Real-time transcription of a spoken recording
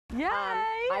Yay!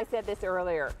 I said this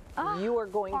earlier. You are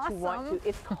going to want to.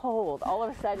 It's cold. All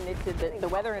of a sudden, the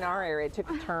weather in our area took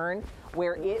a turn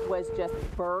where it was just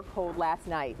burr cold last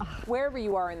night. Wherever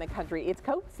you are in the country, it's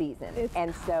coat season.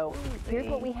 And so here's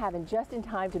what we have, and just in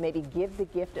time to maybe give the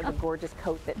gift of a gorgeous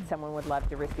coat that someone would love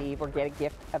to receive, or get a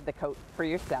gift of the coat for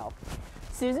yourself.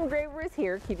 Susan Graver is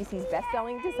here, QVC's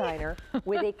best-selling designer,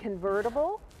 with a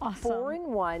convertible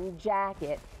 4-in-1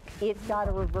 jacket. It's got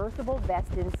a reversible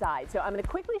vest inside. So I'm going to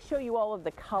quickly show you all of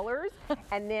the colors,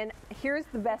 and then here's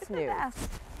the best news.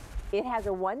 It has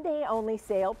a one-day only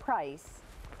sale price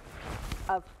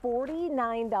of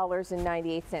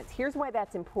 $49.98. Here's why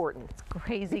that's important. It's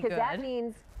crazy because good. That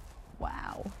means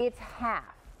it's half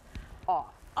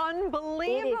off.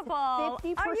 Unbelievable. It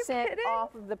is 50%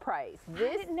 off of the price.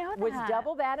 This was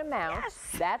double that amount. Yes.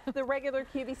 That's the regular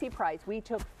QVC price. We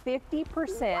took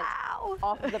 50%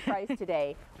 off of the price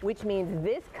today, which means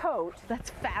this coat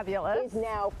is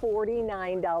now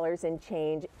 $49 and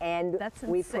change, and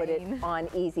we put it on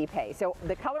Easy Pay. So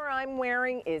the color I'm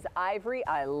wearing is ivory.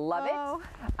 I love it.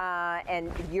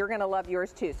 And you're going to love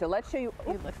yours too. So let's show you.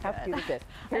 How cute is this?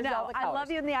 Here's all the colors. I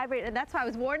love you in the ivory, and that's why I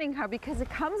was warning her, because it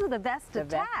comes with a vest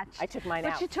attached. I took mine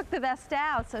out. But she took the vest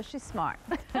out, so she's smart.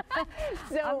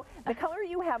 So the color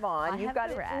you have on, you've got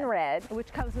it in red,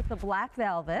 which comes with the black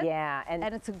velvet. Yeah, and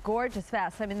it's a gorgeous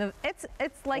vest. I mean, it's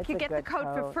like you get the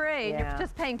coat for free. And you're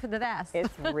just paying for the vest.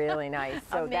 It's really nice.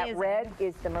 So that red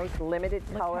is the most limited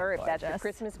color. If that's your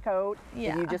Christmas coat,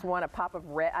 if you just want a pop of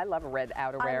red. I love red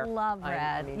outerwear. I love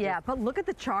red. But look at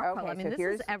the charcoal. I mean, this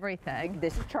is everything.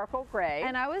 This is charcoal gray.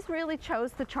 And I always really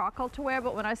chose the charcoal to wear,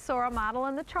 but when I saw a model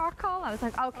in the charcoal, I was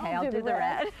like, okay, I'll do the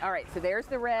red. All right, so there's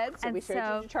the red. So we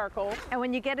showed you the charcoal. And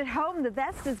when you get it home, the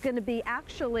vest is going to be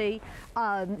actually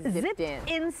zipped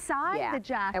inside the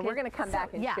jacket. And we're going to come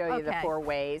back and show you the 4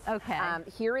 ways. Okay.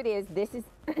 Here it is. This is,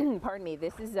 pardon me,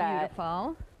 this is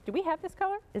beautiful. Do we have this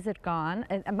color? Is it gone?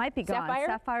 It might be gone.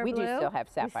 Sapphire blue? We do still have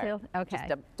sapphire. Okay.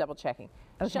 Just double checking.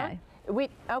 Okay.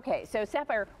 Okay, so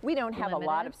sapphire, we don't have a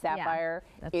lot of sapphire.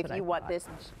 If you want this,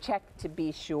 check to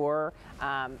be sure,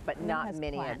 but not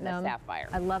many of the sapphire.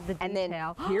 I love the detail. And then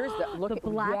here's the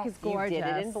black is gorgeous. You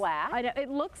did it in black. I know, it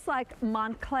looks like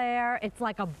Montclair. It's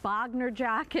like a Bogner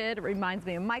jacket. It reminds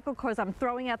me of Michael Kors. I'm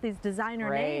throwing out these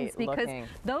designer names because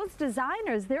those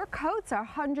designers, their coats are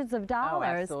hundreds of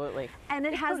dollars. Oh, absolutely. And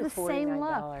it has the same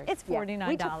look. It's $49.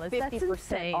 We took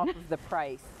 50% off of the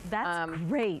price. That's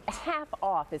great. Half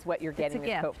off is what you're getting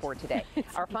this coat for today.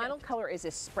 Our final color is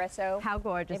espresso. How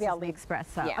gorgeous. Maybe I'll leave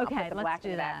espresso. Yeah, okay, I'll put the black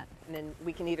do that. And then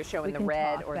we can either show in the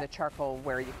red or the charcoal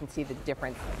where you can see the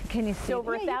difference. Can you see? So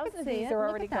over 1,000 of these are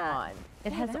already gone.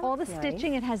 It has all the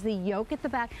stitching. It has the yoke at the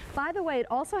back. By the way, it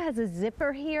also has a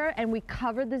zipper here, and we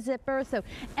cover the zipper. So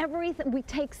everything, we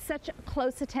take such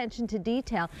close attention to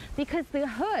detail because the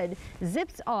hood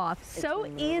zips off so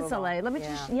easily. Let me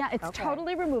just, it's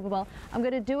totally removable. I'm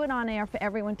going to do it on air for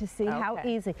everyone to see how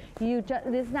easy.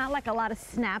 There's not like a lot of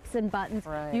snaps and buttons.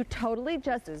 You totally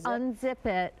just unzip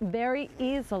it very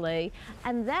easily,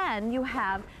 and then you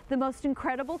have the most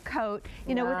incredible coat,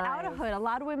 you know, without a hood. A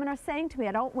lot of women are saying to me,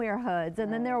 I don't wear hoods.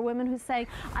 And then there are women who say,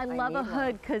 I love a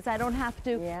hood because I don't have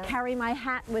to carry my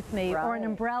hat with me or an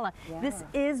umbrella. This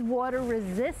is water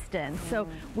resistant, so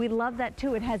we love that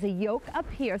too. It has a yoke up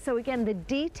here. So again, the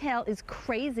detail is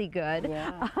crazy good.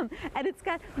 And it's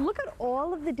got, look at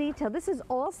all of the detail. This is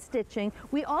all stitching.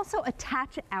 We also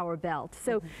attach our belt.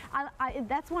 So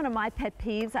that's one of my pet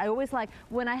peeves. I always like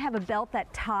when I have a belt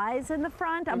that ties in the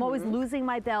front, I'm always losing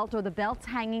my belt or the belt's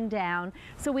hanging down.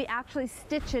 So we actually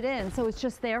stitch it in. So it's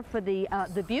just there for the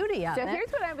beauty of it. So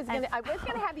here's what I was going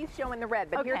to have you show in the red,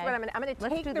 but here's what I'm going to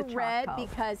take the red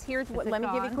because here's what, let me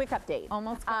give you a quick update.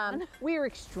 Almost gone. We are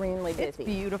extremely busy. It's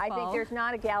beautiful. I think there's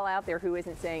not a gal out there who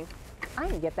isn't saying, I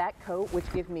can get that coat,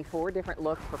 which gives me 4 different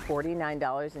looks for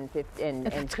 $49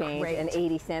 and change and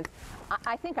 80 cents.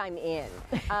 I think I'm in.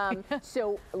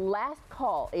 So last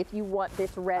call if you want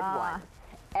this red one.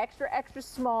 Extra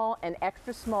small, and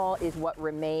extra small is what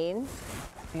remains.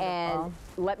 Beautiful. And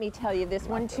let me tell you this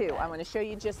one too. I want to show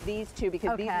you just these two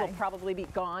because these will probably be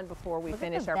gone before we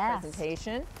finish our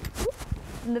presentation.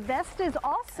 And the vest is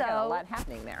also a lot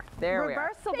happening there. There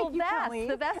reversible vest.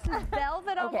 The vest is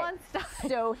velvet on one side.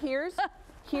 So here's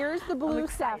the blue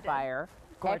sapphire.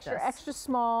 Extra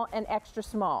small and extra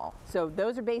small. So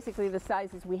those are basically the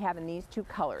sizes we have in these two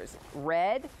colors.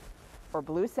 Red, or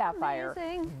blue sapphire.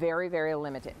 Amazing. Very, very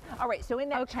limited. All right, so in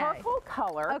that charcoal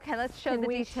color, okay, let's show the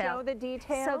detail. Show the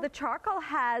detail? So the charcoal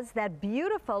has that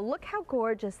beautiful, look how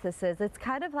gorgeous this is. It's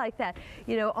kind of like that,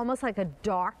 you know, almost like a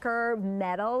darker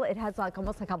metal. It has like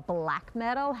almost like a black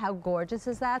metal. How gorgeous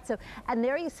is that? So, and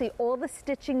there you see all the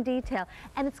stitching detail,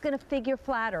 and it's going to figure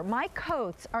flatter. My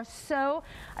coats are so,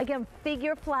 again,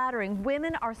 figure flattering.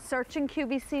 Women are searching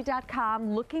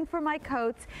QVC.com, looking for my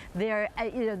coats. They're,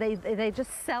 you know, they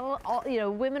just sell all, you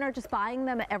know, women are just buying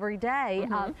them every day,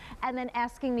 and then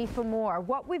asking me for more.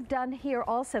 What we've done here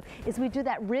also is we do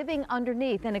that ribbing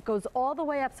underneath, and it goes all the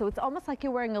way up, so it's almost like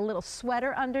you're wearing a little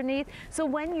sweater underneath. So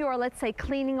when you're, let's say,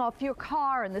 cleaning off your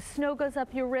car and the snow goes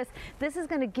up your wrist, this is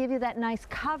going to give you that nice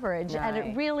coverage, and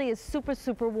it really is super,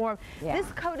 super warm.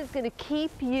 This coat is going to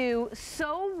keep you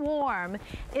so warm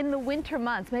in the winter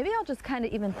months. Maybe I'll just kind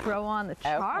of even throw on the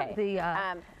chart.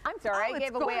 I'm sorry, I think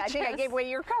I gave away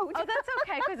your coat. Oh, that's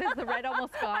okay, because is the red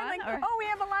almost gone? I'm like, oh, we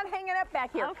have a lot hanging up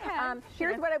back here. Okay.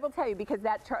 Here's what I will tell you, because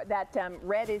that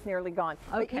red is nearly gone.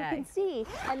 But you can see,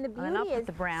 and the beauty is,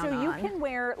 the brown so you can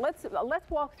wear, let's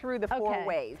walk through the 4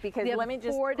 ways, because let me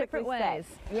just 4 different ways.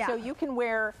 So you can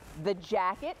wear the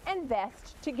jacket and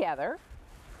vest together.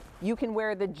 You can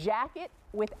wear the jacket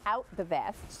without the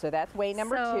vest, so that's way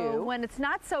number 2. So when it's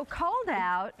not so cold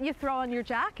out, you throw on your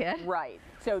jacket. Right.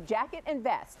 So jacket and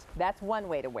vest, that's one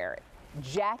way to wear it.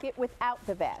 Jacket without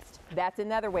the vest, that's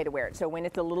another way to wear it. So when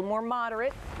it's a little more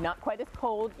moderate, not quite as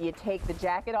cold, you take the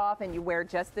jacket off and you wear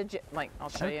just the, like, I'll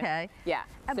show you. Okay. Yeah.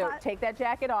 So take that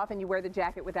jacket off and you wear the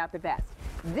jacket without the vest.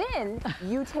 Then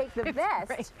you take the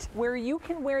vest where you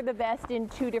can wear the vest in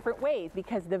 2 different ways,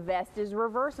 because the vest is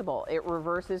reversible. It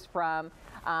reverses from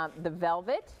the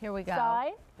velvet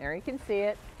side. There you can see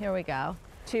it. Here we go.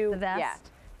 To the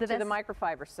vest. To the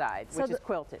microfiber side, which is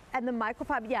quilted. And the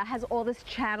microfiber, has all this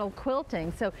channel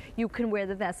quilting. So you can wear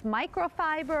the vest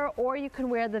microfiber, or you can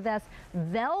wear the vest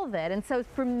velvet. And so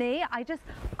for me,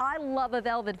 I love a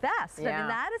velvet vest. I mean,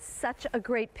 that is such a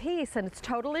great piece, and it's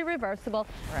totally reversible.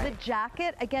 The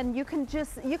jacket, again, you can zip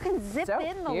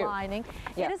in the lining.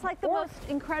 It is like the most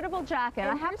incredible jacket.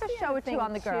 I have to show it to you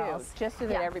on the girls. Just so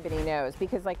that everybody knows,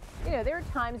 because, like, you know, there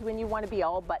are times when you want to be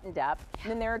all buttoned up, and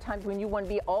then there are times when you want to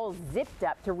be all zipped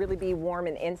up to really be warm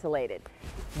and insulated.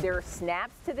 There are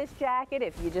snaps to this jacket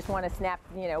if you just want to snap,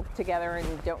 you know, together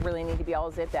and don't really need to be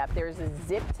all zipped up. There's a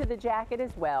zip to the jacket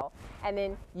as well, and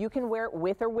then you can wear it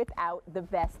with or without the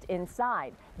vest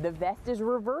inside. The vest is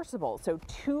reversible, so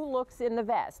 2 looks in the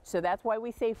vest. So that's why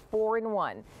we say 4 in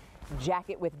 1.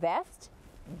 Jacket with vest,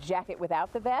 jacket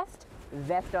without the vest,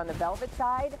 vest on the velvet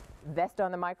side, vest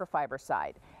on the microfiber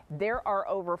side. There are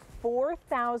over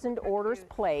 4,000 orders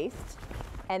placed,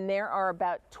 and there are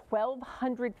about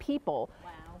 1,200 people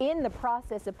in the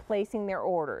process of placing their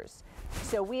orders.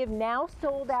 So we have now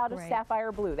sold out of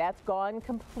sapphire blue. That's gone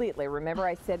completely. Remember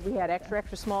I said we had extra,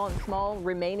 extra small and small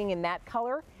remaining in that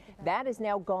color? That is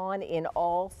now gone in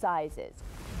all sizes.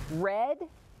 Red,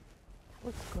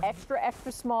 extra,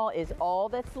 extra small is all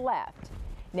that's left.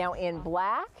 Now in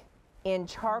black, in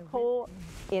charcoal,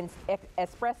 in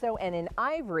espresso, and in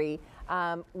ivory,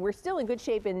 we're still in good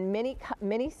shape in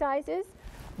many sizes.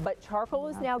 But charcoal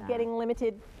is now getting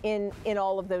limited in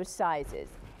all of those sizes.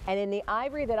 And in the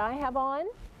ivory that I have on,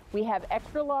 we have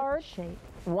extra large,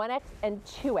 1X and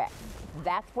 2X.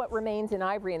 That's what remains in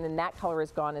ivory, and then that color is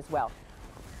gone as well.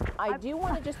 I do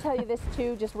want to just tell you this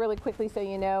too, just really quickly so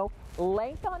you know.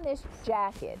 Length on this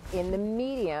jacket in the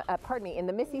medium, in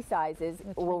the Missy sizes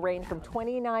will range from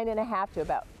 29.5 to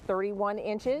about 31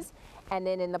 inches. And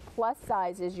then in the plus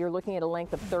sizes, you're looking at a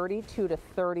length of 32 to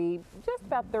 30, just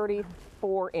about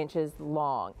 34 inches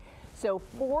long. So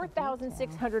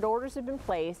 4,600 orders have been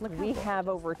placed. We have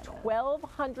over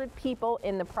 1,200 people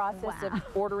in the process of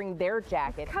ordering their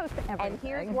jackets. And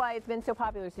here's why it's been so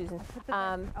popular, Susan.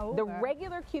 The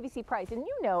regular QVC price, and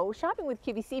you know, shopping with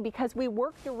QVC, because we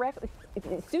work directly,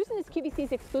 Susan is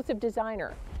QVC's exclusive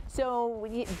designer. So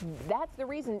that's the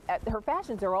reason her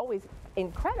fashions are always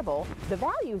incredible. The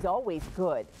value is always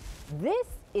good. This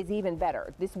is even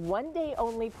better. This one-day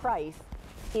only price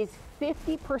is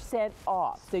 50%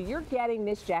 off. So you're getting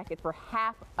this jacket for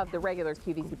half of the regular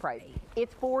QVC price.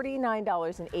 It's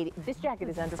 $49.80. This jacket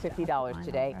is under $50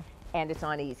 today, and it's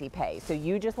on easy pay. So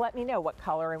you just let me know what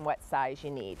color and what size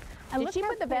you need. Did she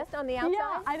put the vest on the outside?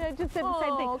 Yeah, I just did the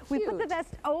same thing. Cute. We put the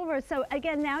vest over. So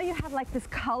again, now you have like this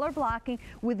color blocking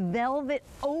with velvet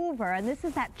over, and this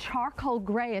is that charcoal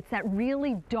gray. It's that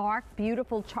really dark,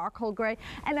 beautiful charcoal gray.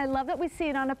 And I love that we see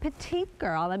it on a petite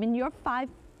girl. I mean, you're 5'4",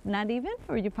 Not even?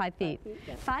 Or are you 5 feet? 5 feet,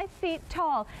 yeah. 5 feet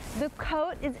tall. The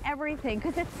coat is everything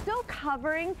because it's still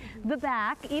covering the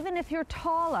back, even if you're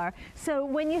taller. So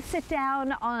when you sit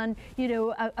down on, you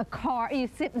know, a car, you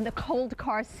sit in the cold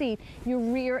car seat, your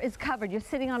rear is covered. You're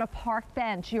sitting on a park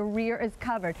bench, your rear is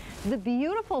covered. The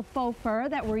beautiful faux fur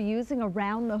that we're using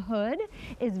around the hood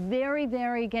is very,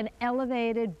 very, again,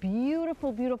 elevated,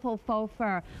 beautiful, beautiful faux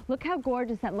fur. Look how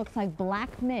gorgeous that looks, like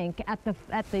black mink at the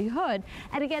hood.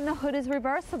 And again, the hood is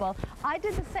reversible. I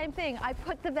did the same thing. I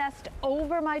put the vest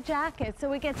over my jacket so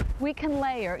we can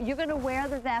layer. You're going to wear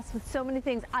the vest with so many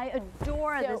things. I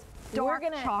adore this dark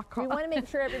chocolate. We want to make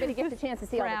sure everybody gets a chance to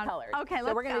see all the colors. Okay,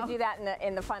 so we're going to do that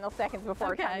in the final seconds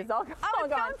before time is all gone. Oh,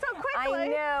 it's gone so quickly. I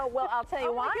know. Well, I'll tell you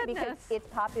Oh, why. Because it's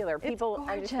popular. People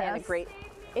understand the great.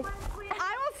 I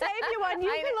will save you one. You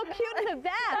can look cute in the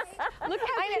vest. Look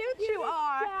how cute you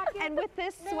are. And with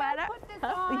this sweater.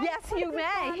 Yes, you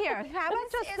may. Here, how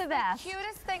about just the vest? This is the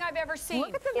cutest thing I've ever seen.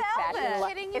 Look at the velvet. Are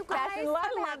you kidding, you guys? I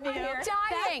love you.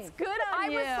 Dying. That's good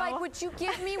on you. I was like, would you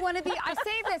give me one of these?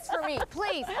 Save this for me,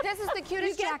 please. This is the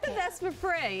cutest jacket. You get the vest for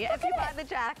free if you buy the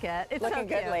jacket. It's looking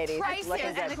so good, ladies. Price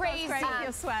is crazy.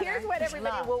 Here's what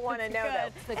everybody will want to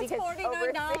know, though. It's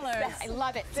 $49. I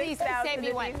love it. Please save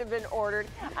me one. These have been ordered.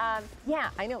 Yeah,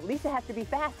 I know. Lisa has to be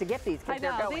fast to get these because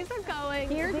they're going. These are going.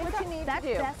 Here's what you need to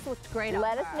do. That vest looks great on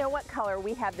Let us her. know what color.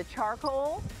 We have the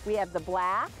charcoal. We have the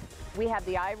black. We have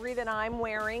the ivory that I'm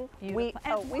wearing. We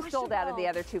sold out of the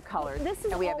other 2 colors. This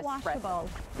is and we all have washable.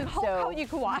 The whole So- coat you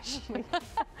can wash.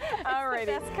 All right.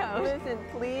 the best coat. Listen,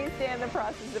 please stay in the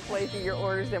process of placing your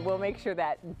orders, and we'll make sure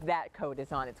that that coat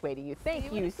is on its way to you.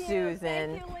 Thank you, Susan.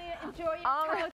 Thank you, Leah. Enjoy your All coat. right.